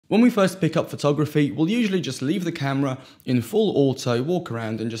When we first pick up photography, we'll usually just leave the camera in full auto, walk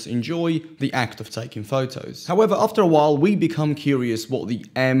around and just enjoy the act of taking photos. However, after a while, we become curious what the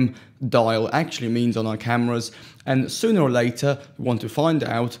M dial actually means on our cameras, and sooner or later we want to find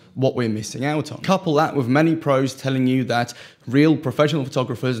out what we're missing out on. Couple that with many pros telling you that real professional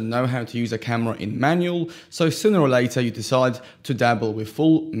photographers know how to use a camera in manual, so sooner or later you decide to dabble with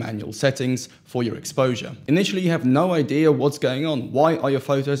full manual settings for your exposure. Initially you have no idea what's going on. Why are your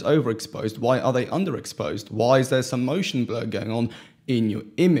photos overexposed? Why are they underexposed? Why is there some motion blur going on in your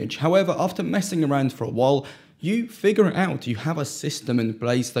image? However, after messing around for a while, you figure it out. You have a system in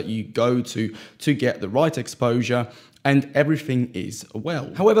place that you go to get the right exposure, and everything is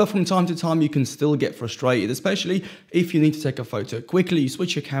well. However, from time to time, you can still get frustrated, especially if you need to take a photo quickly. You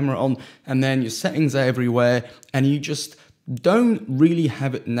switch your camera on and then your settings are everywhere and you just don't really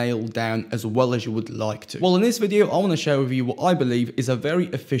have it nailed down as well as you would like to. Well, in this video, I want to share with you what I believe is a very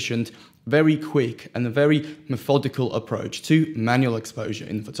efficient, very quick and a very methodical approach to manual exposure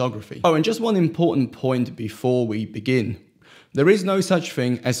in photography. Oh, and just one important point before we begin. There is no such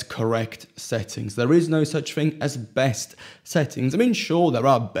thing as correct settings. There is no such thing as best settings. I mean, sure, there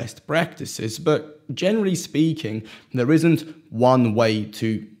are best practices, but generally speaking, there isn't one way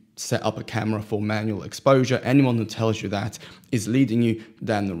to set up a camera for manual exposure. Anyone who tells you that is leading you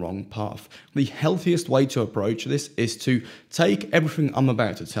down the wrong path. The healthiest way to approach this is to take everything I'm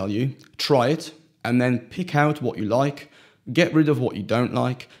about to tell you, try it, and then pick out what you like, get rid of what you don't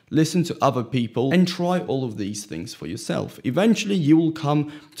like, listen to other people, and try all of these things for yourself. Eventually, you will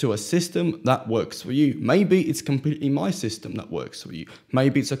come to a system that works for you. Maybe it's completely my system that works for you.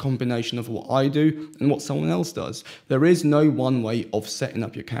 Maybe it's a combination of what I do and what someone else does. There is no one way of setting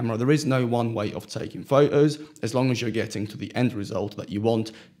up your camera. There is no one way of taking photos, as long as you're getting to the end result that you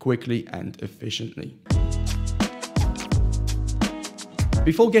want quickly and efficiently.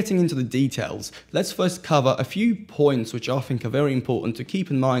 Before getting into the details, let's first cover a few points which I think are very important to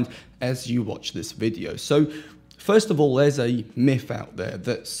keep in mind as you watch this video. So, first of all, there's a myth out there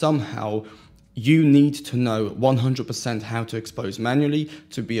that somehow you need to know 100% how to expose manually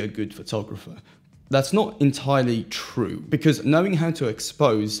to be a good photographer. That's not entirely true, because knowing how to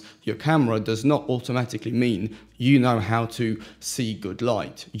expose your camera does not automatically mean you know how to see good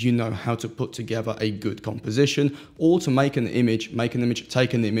light, you know how to put together a good composition, or to take an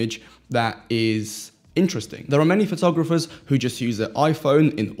image that is interesting. There are many photographers who just use their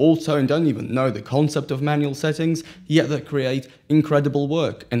iPhone in auto and don't even know the concept of manual settings, yet they create incredible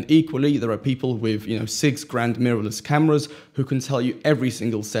work. And equally, there are people with, $6,000 mirrorless cameras who can tell you every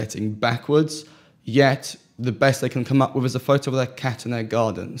single setting backwards, yet the best they can come up with is a photo of their cat in their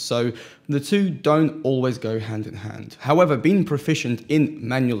garden. So the two don't always go hand in hand. However, being proficient in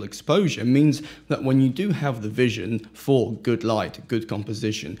manual exposure means that when you do have the vision for good light, good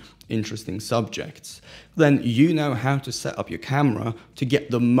composition, interesting subjects, then you know how to set up your camera to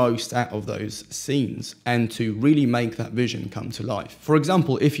get the most out of those scenes and to really make that vision come to life. For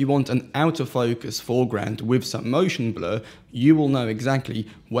example, if you want an out of focus foreground with some motion blur, you will know exactly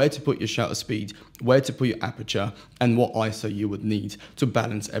where to put your shutter speed, where to put your aperture, and what ISO you would need to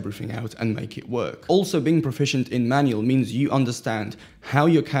balance everything out and make it work. Also, being proficient in manual means you understand how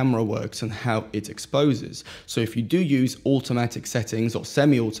your camera works and how it exposes. So if you do use automatic settings or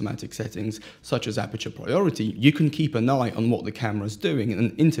semi-automatic settings, such as aperture priority, you can keep an eye on what the camera is doing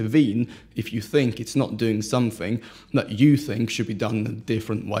and intervene if you think it's not doing something that you think should be done in a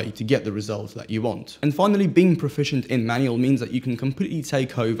different way to get the result that you want. And finally, being proficient in manual means that you can completely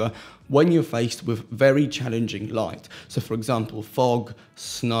take over when you're faced with very challenging light. So for example, fog,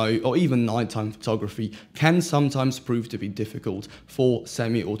 snow, or even nighttime photography can sometimes prove to be difficult for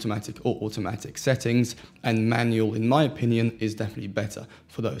semi-automatic or automatic settings, and manual, in my opinion, is definitely better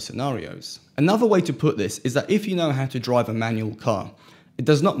for those scenarios. Another way to put this is that if you know how to drive a manual car, it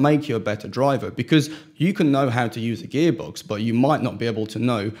does not make you a better driver, because you can know how to use a gearbox, but you might not be able to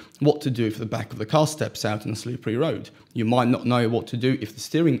know what to do if the back of the car steps out on a slippery road. You might not know what to do if the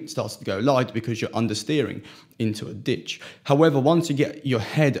steering starts to go light because you're understeering into a ditch. However, once you get your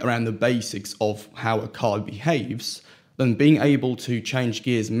head around the basics of how a car behaves, then being able to change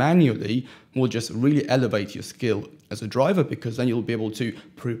gears manually will just really elevate your skill as a driver, because then you'll be able to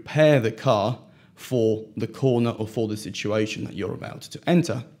prepare the car for the corner or for the situation that you're about to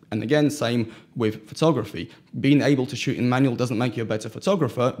enter. And again, same with photography. Being able to shoot in manual doesn't make you a better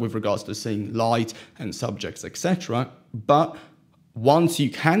photographer with regards to seeing light and subjects, etc. But once you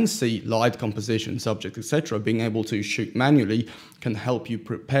can see light, composition, subjects, etc., being able to shoot manually can help you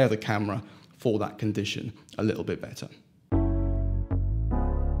prepare the camera for that condition a little bit better.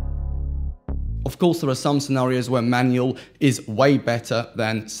 Of course, there are some scenarios where manual is way better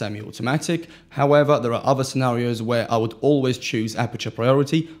than semi-automatic. However, there are other scenarios where I would always choose aperture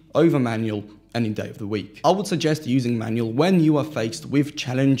priority over manual any day of the week. I would suggest using manual when you are faced with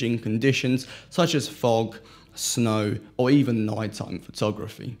challenging conditions such as fog, snow, or even nighttime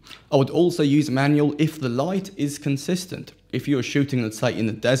photography. I would also use manual if the light is consistent. If you're shooting, let's say, in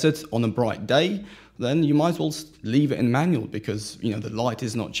the desert on a bright day, then you might as well leave it in manual because, you know, the light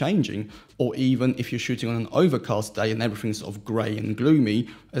is not changing. Or even if you're shooting on an overcast day and everything's sort of grey and gloomy,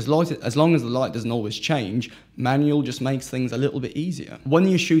 as long as the light doesn't always change, manual just makes things a little bit easier. When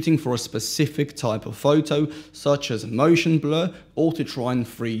you're shooting for a specific type of photo, such as motion blur, or to try and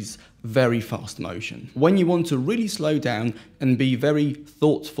freeze very fast motion. When you want to really slow down and be very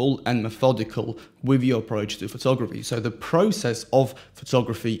thoughtful and methodical with your approach to photography. So the process of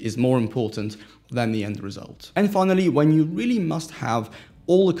photography is more important than the end result. And finally, when you really must have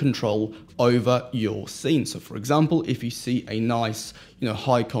all the control over your scene. So for example, if you see a nice,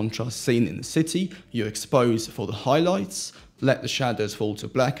 high contrast scene in the city, you expose for the highlights, let the shadows fall to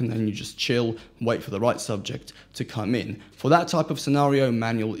black, and then you just chill, wait for the right subject to come in. For that type of scenario,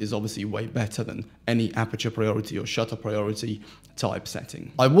 manual is obviously way better than any aperture priority or shutter priority type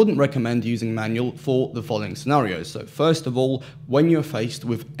setting. I wouldn't recommend using manual for the following scenarios. So first of all, when you're faced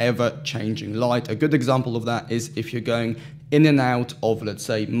with ever-changing light, a good example of that is if you're going in and out of, let's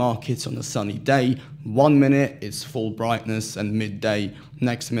say, markets on a sunny day. 1 minute it's full brightness and midday,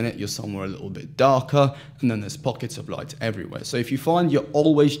 next minute you're somewhere a little bit darker, and then there's pockets of light everywhere. So if you find you're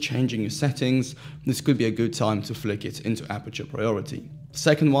always changing your settings, this could be a good time to flick it into aperture priority.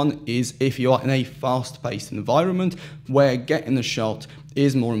 Second one is if you are in a fast-paced environment where getting the shot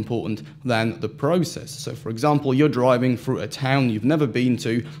is more important than the process. So for example, you're driving through a town you've never been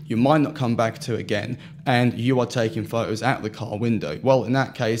to, you might not come back to again, and you are taking photos out the car window. Well, in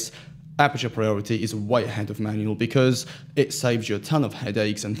that case, aperture priority is way ahead of manual because it saves you a ton of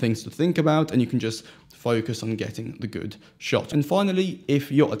headaches and things to think about, and you can just focus on getting the good shot. And finally,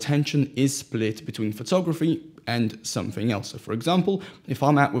 if your attention is split between photography and something else. So for example, if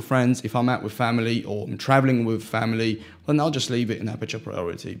I'm out with friends, if I'm out with family, or I'm traveling with family, then I'll just leave it in aperture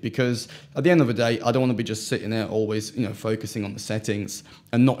priority, because at the end of the day, I don't want to be just sitting there always, focusing on the settings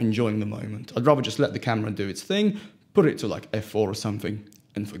and not enjoying the moment. I'd rather just let the camera do its thing, put it to like f4 or something,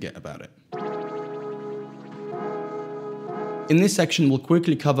 and forget about it. In this section, we'll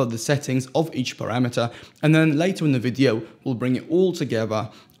quickly cover the settings of each parameter, and then later in the video, we'll bring it all together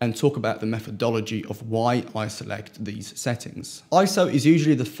and talk about the methodology of why I select these settings. ISO is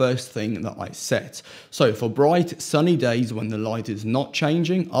usually the first thing that I set. So for bright, sunny days when the light is not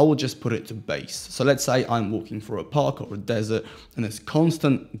changing, I will just put it to base. So let's say I'm walking through a park or a desert and there's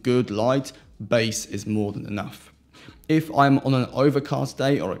constant good light, base is more than enough. If I'm on an overcast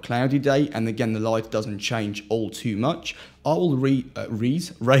day or a cloudy day, and again the light doesn't change all too much, I will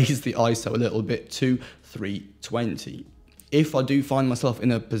raise the ISO a little bit to 320. If I do find myself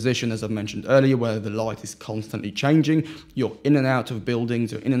in a position, as I've mentioned earlier, where the light is constantly changing, you're in and out of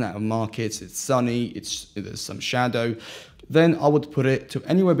buildings, you're in and out of markets, it's sunny, there's some shadow, then I would put it to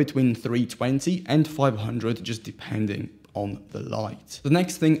anywhere between 320 and 500, just depending on the light. The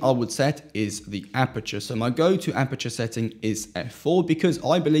next thing I would set is the aperture. So my go-to aperture setting is f4 because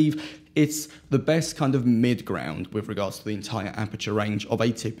I believe it's the best kind of mid-ground with regards to the entire aperture range of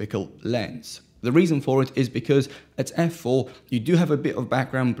a typical lens. The reason for it is because at f4, you do have a bit of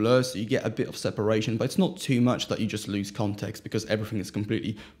background blur, so you get a bit of separation, but it's not too much that you just lose context because everything is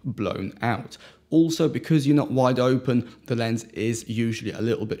completely blown out. Also, because you're not wide open, the lens is usually a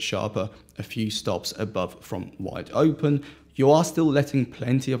little bit sharper, a few stops above from wide open. You are still letting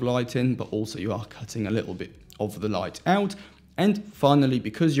plenty of light in, but also you are cutting a little bit of the light out. And finally,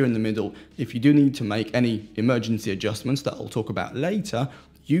 because you're in the middle, if you do need to make any emergency adjustments that I'll talk about later,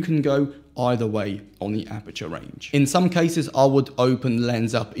 you can go either way on the aperture range. In some cases, I would open the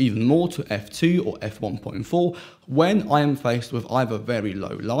lens up even more to f2 or f1.4 when I am faced with either very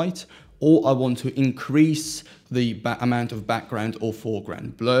low light or I want to increase the amount of background or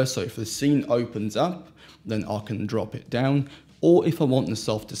foreground blur. So if the scene opens up, then I can drop it down, or if I want the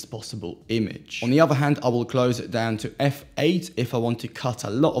softest possible image. On the other hand, I will close it down to f8 if I want to cut a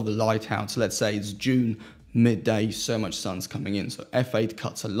lot of the light out. So let's say it's June, midday, so much sun's coming in, so f8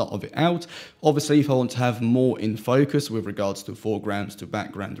 cuts a lot of it out. Obviously, if I want to have more in focus with regards to foreground to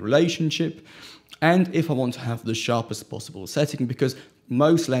background relationship, and if I want to have the sharpest possible setting, because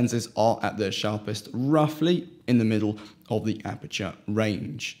most lenses are at their sharpest roughly in the middle of the aperture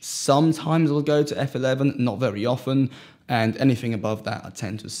range. Sometimes it'll go to f11, not very often, and anything above that I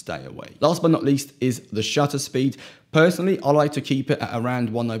tend to stay away. Last but not least is the shutter speed. Personally, I like to keep it at around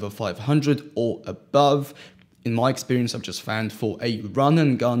 1/500 or above. In my experience, I've just found for a run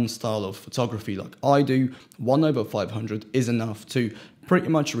and gun style of photography like I do, 1/500 is enough to pretty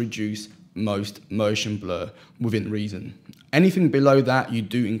much reduce most motion blur within reason. Anything below that, you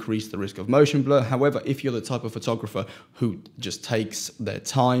do increase the risk of motion blur. However, if you're the type of photographer who just takes their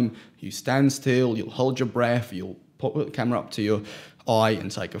time, you stand still, you'll hold your breath, you'll put the camera up to your eye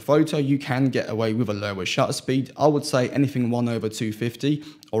and take a photo, you can get away with a lower shutter speed. I would say anything 1/250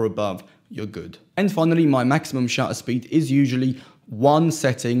 or above, you're good. And finally, my maximum shutter speed is usually one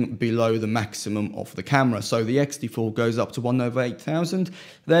setting below the maximum of the camera. So the X-T4 goes up to 1/8000.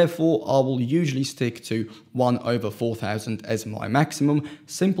 Therefore, I will usually stick to 1/4000 as my maximum.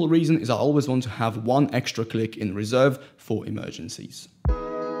 Simple reason is I always want to have one extra click in reserve for emergencies.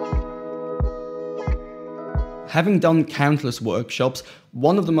 Having done countless workshops,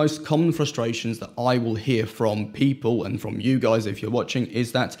 one of the most common frustrations that I will hear from people and from you guys if you're watching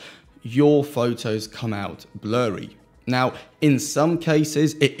is that your photos come out blurry. Now, in some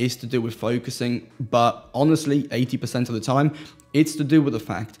cases, it is to do with focusing, but honestly, 80% of the time, it's to do with the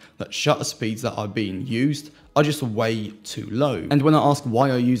fact that shutter speeds that are being used are just way too low. And when I ask why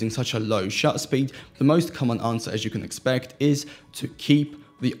are you using such a low shutter speed, the most common answer, as you can expect, is to keep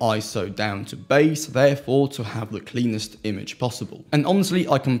the ISO down to base, therefore to have the cleanest image possible. And honestly,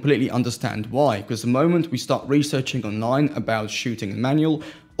 I completely understand why, because the moment we start researching online about shooting in manual,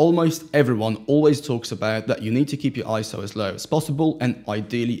 almost everyone always talks about that you need to keep your ISO as low as possible and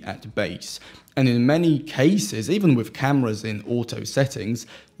ideally at base. And in many cases, even with cameras in auto settings,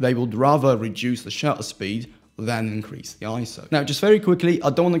 they would rather reduce the shutter speed than increase the ISO. Now, just very quickly,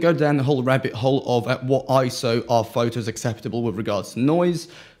 I don't want to go down the whole rabbit hole of at what ISO are photos acceptable with regards to noise.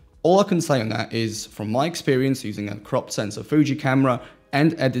 All I can say on that is, from my experience using a cropped sensor Fuji camera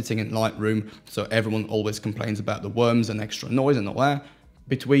and editing in Lightroom, so everyone always complains about the worms and extra noise and all that,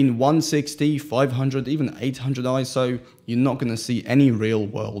 between 160, 500, even 800 ISO, you're not going to see any real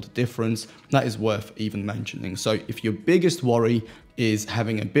world difference. That is worth even mentioning. So if your biggest worry is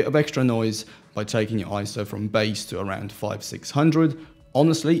having a bit of extra noise by taking your ISO from base to around 500-600,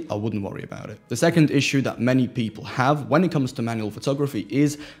 honestly, I wouldn't worry about it. The second issue that many people have when it comes to manual photography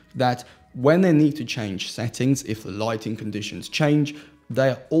is that when they need to change settings, if the lighting conditions change, they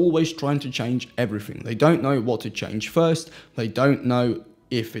are always trying to change everything. They don't know what to change first. They don't know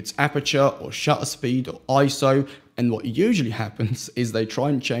if it's aperture or shutter speed or ISO. And what usually happens is they try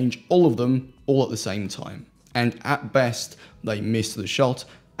and change all of them all at the same time. And at best, they miss the shot.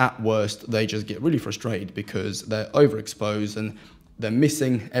 At worst, they just get really frustrated because they're overexposed and they're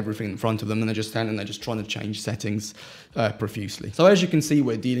missing everything in front of them, and they're just standing there just trying to change settings profusely. So as you can see,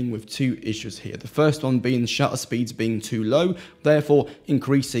 we're dealing with two issues here. The first one being shutter speeds being too low, therefore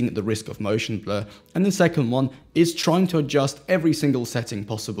increasing the risk of motion blur. And the second one is trying to adjust every single setting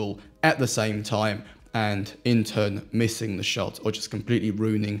possible at the same time, and in turn missing the shot or just completely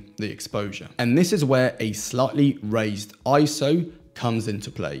ruining the exposure. And this is where a slightly raised ISO comes into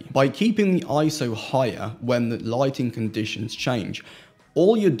play. By keeping the ISO higher when the lighting conditions change,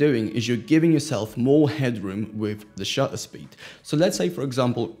 all you're doing is you're giving yourself more headroom with the shutter speed. So let's say, for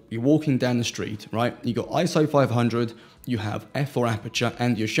example, you're walking down the street, right? You got ISO 500, you have f4 aperture,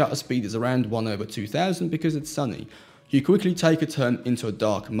 and your shutter speed is around 1/2000 because it's sunny. You quickly take a turn into a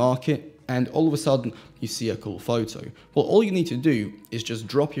dark market, and all of a sudden you see a cool photo. Well, all you need to do is just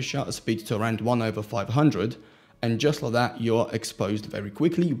drop your shutter speed to around 1/500, and just like that, you're exposed very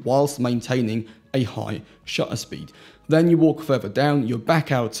quickly whilst maintaining a high shutter speed. Then you walk further down, you're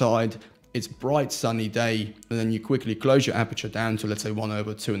back outside, it's bright sunny day, and then you quickly close your aperture down to, let's say,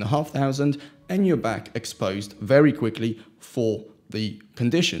 1/2500, and you're back exposed very quickly for the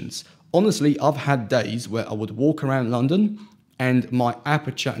conditions. Honestly, I've had days where I would walk around London and my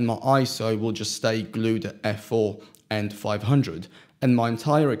aperture and my ISO will just stay glued at f4 and 500, and my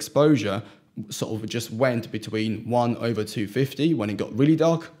entire exposure sort of just went between 1/250 when it got really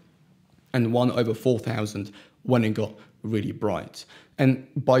dark and 1/4000 when it got really bright. And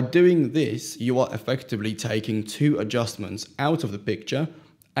by doing this, you are effectively taking two adjustments out of the picture,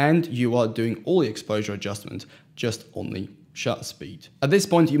 and you are doing all the exposure adjustment just on the shutter speed. At this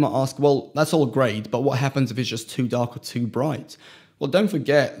point, you might ask, well, that's all great, but what happens if it's just too dark or too bright? Well, don't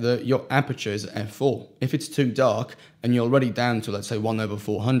forget that your aperture is at f4. If it's too dark and you're already down to, let's say,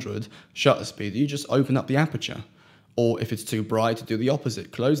 1/400 shutter speed, you just open up the aperture. Or if it's too bright, do the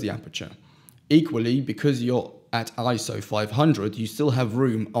opposite, close the aperture. Equally, because your at ISO 500, you still have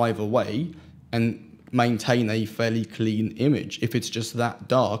room either way and maintain a fairly clean image. If it's just that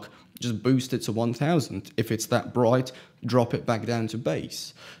dark, just boost it to 1000. If it's that bright, drop it back down to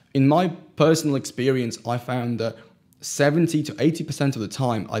base. In my personal experience, I found that 70 to 80% of the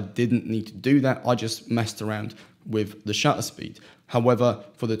time, I didn't need to do that. I just messed around with the shutter speed. However,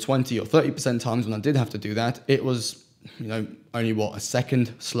 for the 20 or 30% times when I did have to do that, it was, only a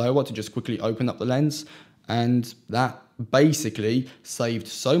second slower to just quickly open up the lens. And that basically saved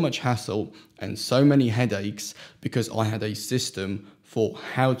so much hassle and so many headaches because I had a system for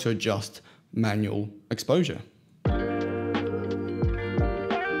how to adjust manual exposure.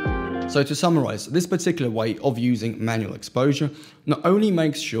 So to summarize, this particular way of using manual exposure not only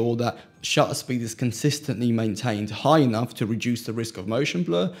makes sure that shutter speed is consistently maintained high enough to reduce the risk of motion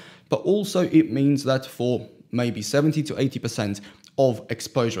blur, but also it means that for maybe 70 to 80% of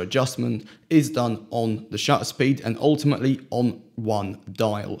exposure adjustment is done on the shutter speed and ultimately on one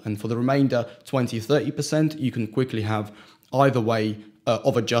dial. And for the remainder 20-30%, you can quickly have either way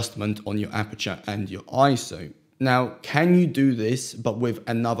of adjustment on your aperture and your ISO. Now, can you do this but with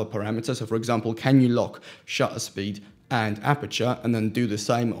another parameter? So for example, can you lock shutter speed and aperture and then do the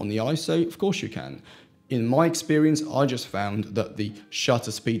same on the ISO? Of course you can. In my experience, I just found that the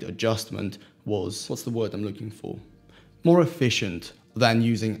shutter speed adjustment was, what's the word I'm looking for? More efficient than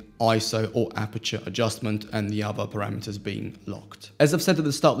using ISO or aperture adjustment and the other parameters being locked. As I've said at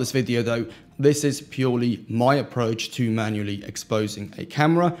the start of this video though, this is purely my approach to manually exposing a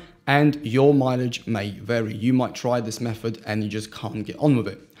camera, and your mileage may vary. You might try this method and you just can't get on with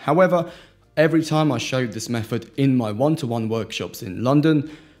it. However, every time I showed this method in my one-to-one workshops in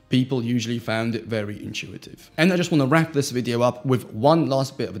London, people usually found it very intuitive. And I just want to wrap this video up with one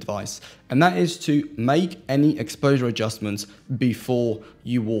last bit of advice, and that is to make any exposure adjustments before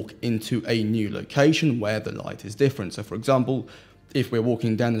you walk into a new location where the light is different. So for example, if we're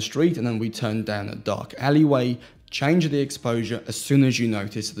walking down the street and then we turn down a dark alleyway, change the exposure as soon as you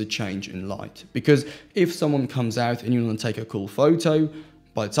notice the change in light. Because if someone comes out and you want to take a cool photo,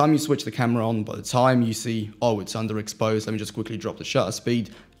 by the time you switch the camera on, by the time you see, oh, it's underexposed, let me just quickly drop the shutter speed,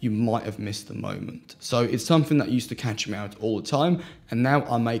 you might have missed the moment. So it's something that used to catch me out all the time. And now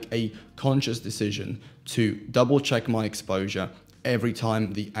I make a conscious decision to double check my exposure every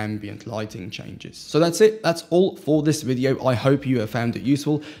time the ambient lighting changes. So that's it. That's all for this video. I hope you have found it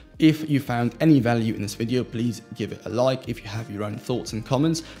useful. If you found any value in this video, please give it a like. If you have your own thoughts and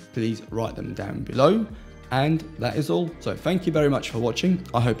comments, please write them down below. And that is all. So thank you very much for watching.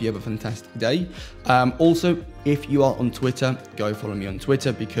 I hope you have a fantastic day. Also, if you are on Twitter, go follow me on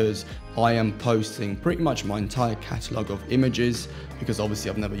Twitter because I am posting pretty much my entire catalog of images, because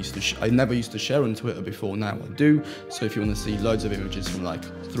obviously I never used to share on Twitter before, now I do. So if you want to see loads of images from like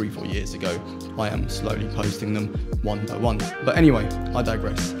 3-4 years ago, I am slowly posting them one by one. But anyway, I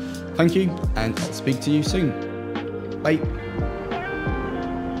digress. Thank you, and I'll speak to you soon. Bye.